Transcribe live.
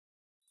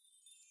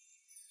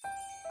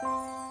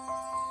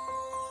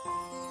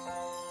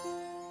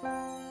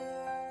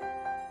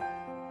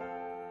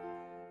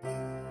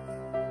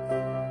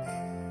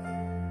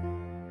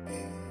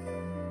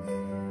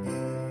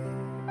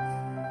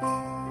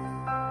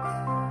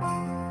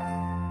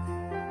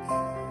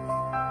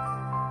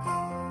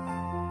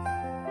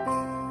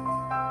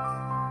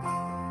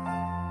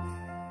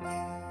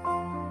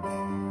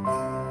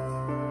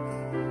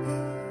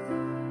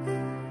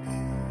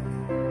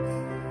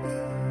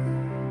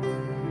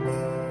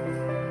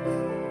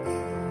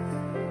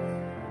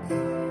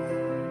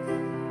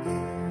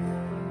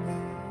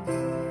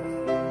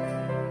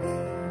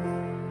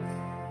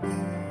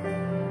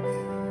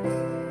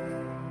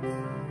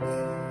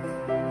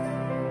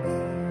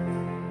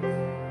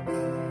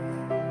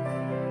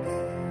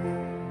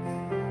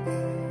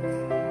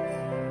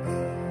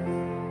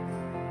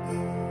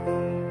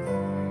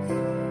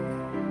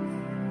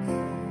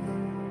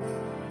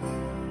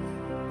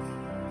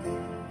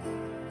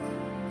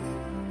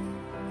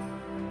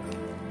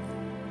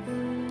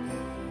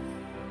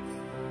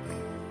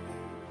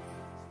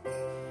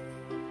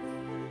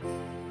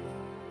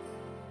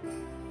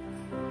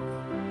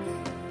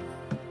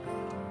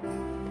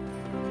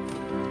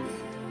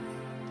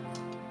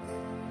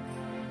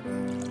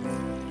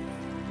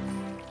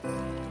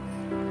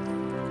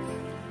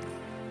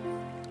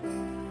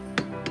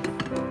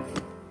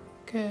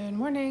Good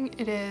morning.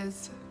 It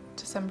is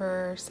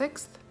December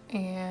 6th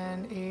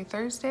and a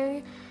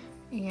Thursday,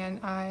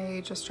 and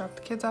I just dropped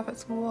the kids off at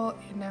school,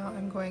 and now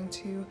I'm going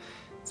to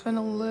spend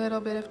a little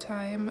bit of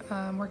time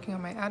working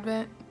on my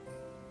Advent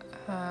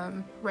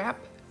wrap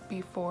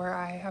before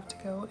I have to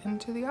go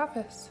into the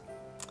office.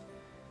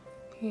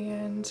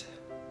 And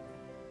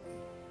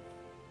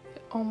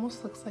it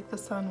almost looks like the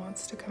sun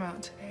wants to come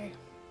out today.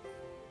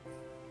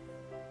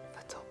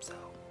 Let's hope so.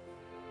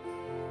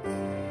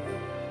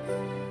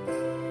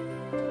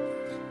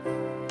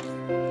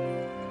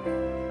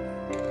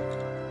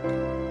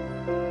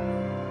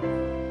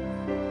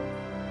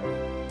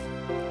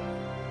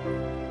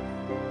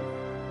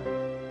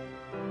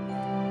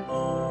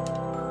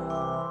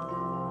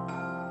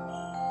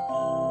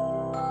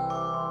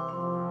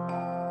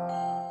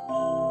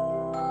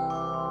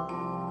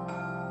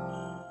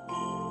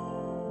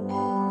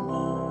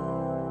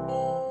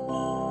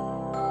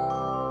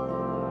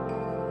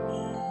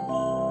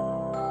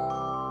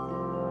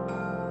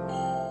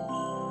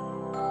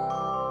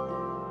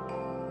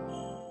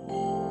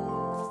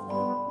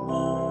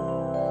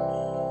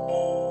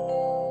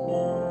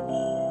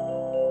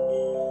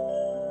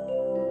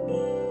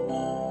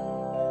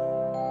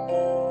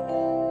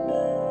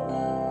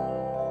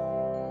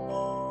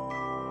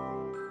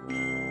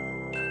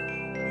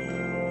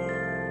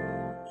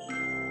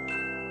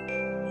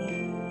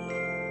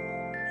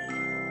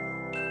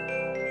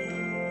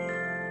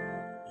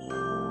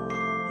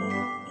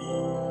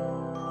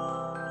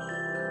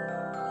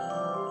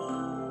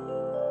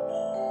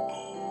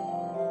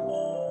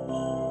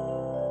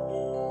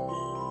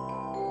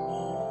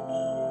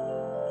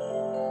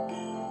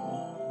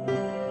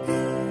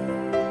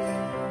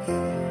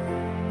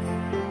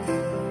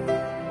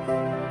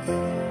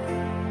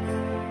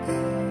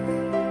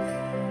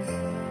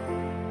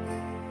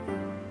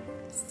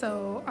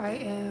 So I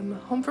am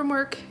home from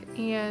work,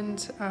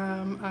 and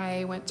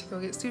I went to go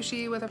get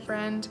sushi with a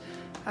friend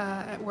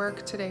at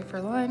work today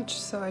for lunch,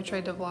 so I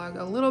tried to vlog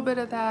a little bit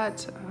of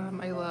that.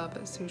 I love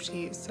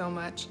sushi so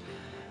much.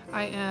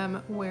 I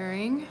am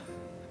wearing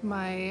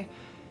my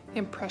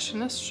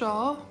Impressionist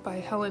shawl by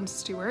Helen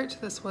Stewart.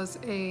 This was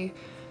a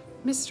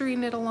mystery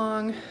knit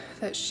along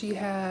that she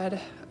had,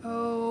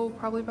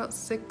 probably about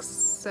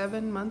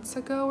 6-7 months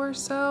ago or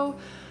so.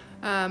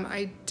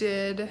 I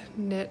did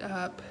knit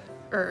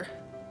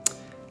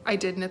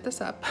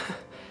this up.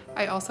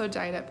 I also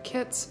dyed up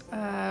kits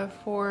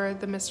for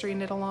the mystery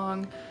knit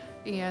along,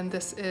 and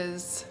this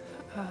is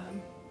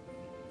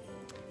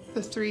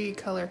the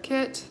 3-color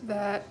kit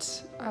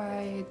that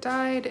I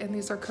dyed, and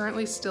these are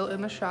currently still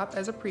in the shop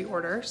as a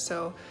pre-order.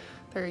 So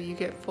there you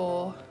get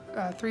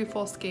 3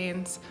 full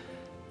skeins,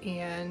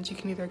 and you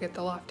can either get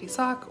the Lofty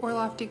Sock or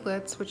Lofty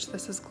Glitz, which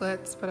this is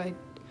Glitz, but I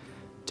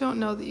don't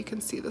know that you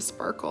can see the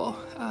sparkle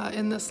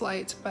in this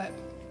light, but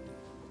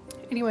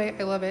anyway,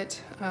 I love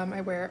it.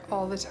 I wear it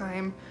all the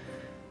time,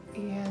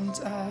 and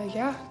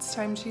yeah, it's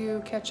time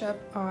to catch up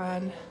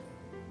on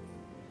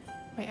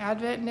my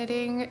Advent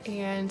knitting,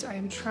 and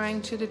I'm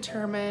trying to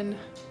determine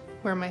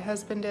where my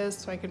husband is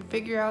so I can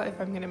figure out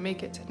if I'm gonna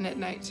make it to knit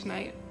night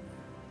tonight.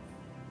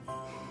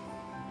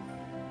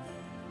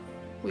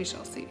 We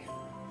shall see.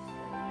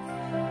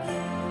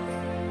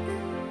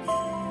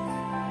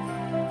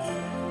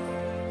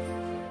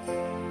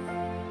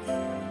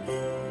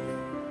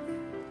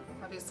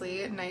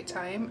 Obviously at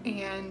nighttime,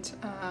 and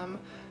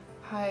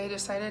I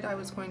decided I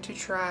was going to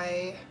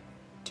try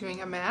doing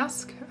a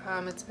mask.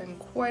 It's been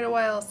quite a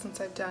while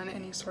since I've done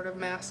any sort of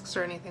masks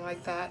or anything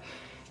like that,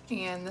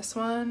 and this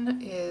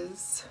one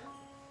is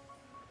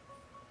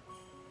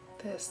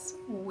this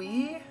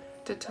wee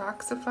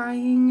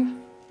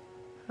detoxifying,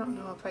 I don't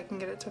know if I can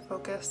get it to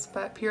focus,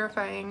 but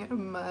purifying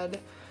mud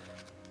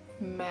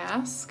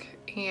mask,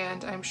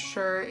 and I'm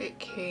sure it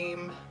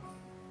came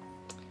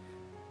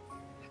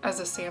as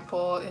a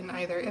sample in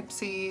either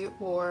Ipsy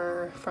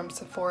or from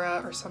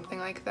Sephora or something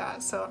like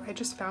that. So I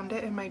just found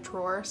it in my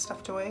drawer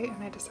stuffed away,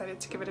 and I decided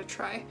to give it a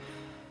try.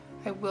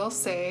 I will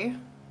say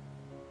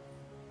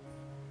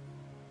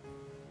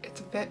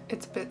it's a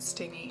bit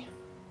stingy.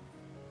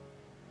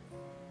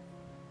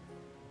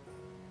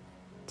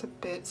 It's a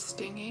bit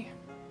stingy.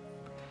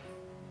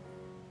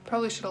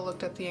 Probably should have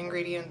looked at the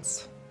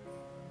ingredients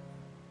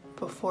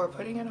before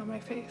putting it on my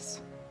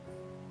face.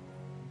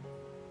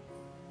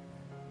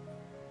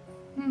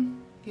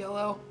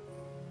 Yellow.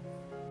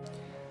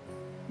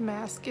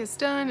 Mask is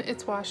done,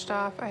 it's washed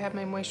off. I have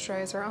my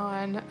moisturizer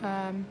on,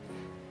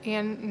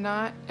 and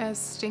not as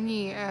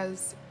stingy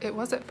as it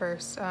was at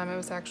first. It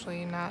was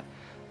actually not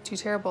too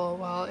terrible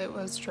while it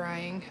was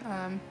drying.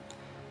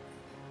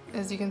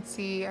 As you can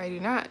see, I do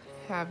not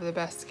have the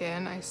best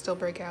skin. I still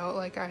break out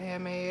like I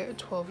am a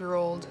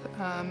 12-year-old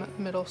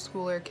middle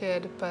schooler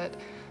kid, but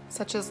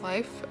such is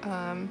life.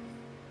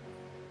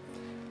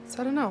 So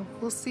I don't know,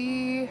 we'll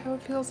see how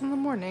it feels in the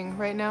morning.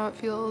 Right now it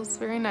feels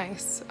very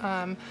nice.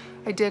 I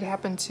did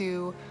happen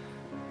to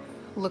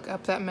look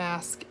up that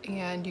mask,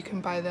 and you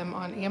can buy them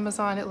on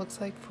Amazon. It looks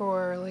like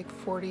for like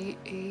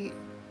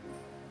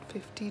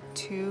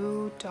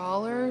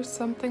 $52,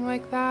 something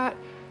like that.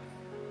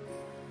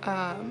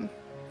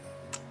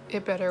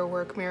 it better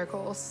work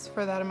miracles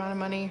for that amount of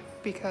money,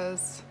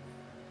 because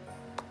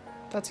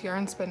that's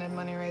yarn spending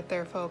money right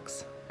there,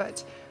 folks.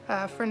 But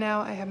for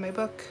now, I have my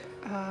book,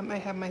 I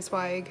have my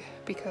swag,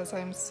 because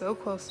I'm so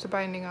close to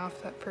binding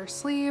off that first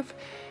sleeve,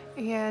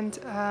 and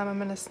I'm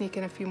gonna sneak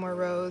in a few more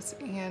rows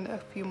and a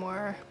few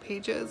more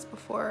pages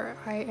before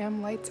I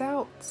am lights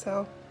out.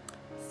 So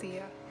see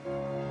ya.